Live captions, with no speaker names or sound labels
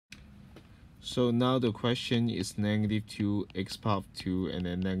So now the question is negative 2 x power 2 and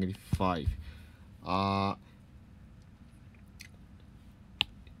then negative 5.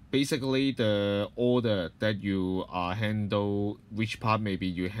 Basically the order that you handle which part, maybe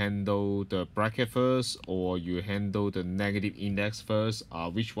you handle the bracket first or you handle the negative index first,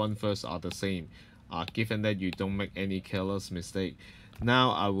 which one first are the same, given that you don't make any careless mistake.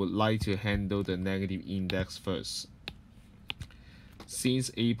 Now I would like to handle the negative index first.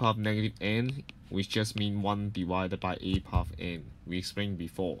 Since a power of negative n, which just mean 1 divided by a power of n, we explained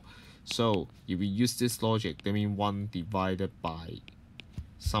before. So if we use this logic, that means 1 divided by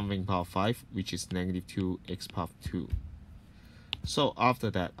something power 5, which is negative 2 x power 2. So after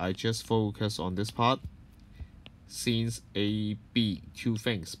that, I just focus on this part. Since a, b, two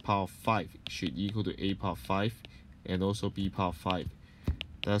things, power 5 should equal to a power 5 and also b power 5.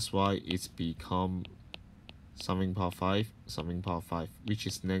 That's why it's become something power 5, something power 5, which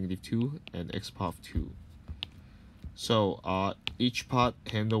is negative 2 and x power 2. So each part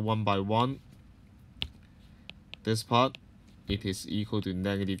handle one by one. This part, it is equal to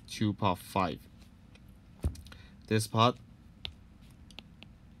negative 2 power 5. This part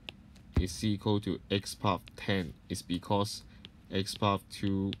is equal to x power 10. It's because x power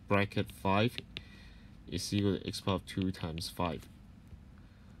 2 bracket 5 is equal to x power 2 times 5.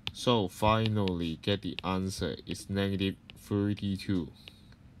 So finally get the answer is negative 32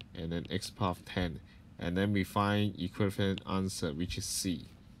 and then x power 10, and then we find equivalent answer, which is C.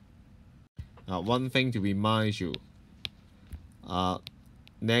 Now one thing to remind you,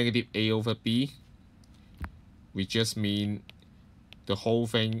 negative a over b, we just mean the whole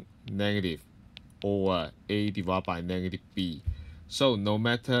thing negative over a divided by negative b. So no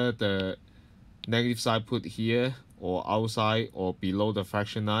matter the negative side put here or outside or below the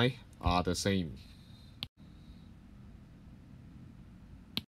fraction line are the same.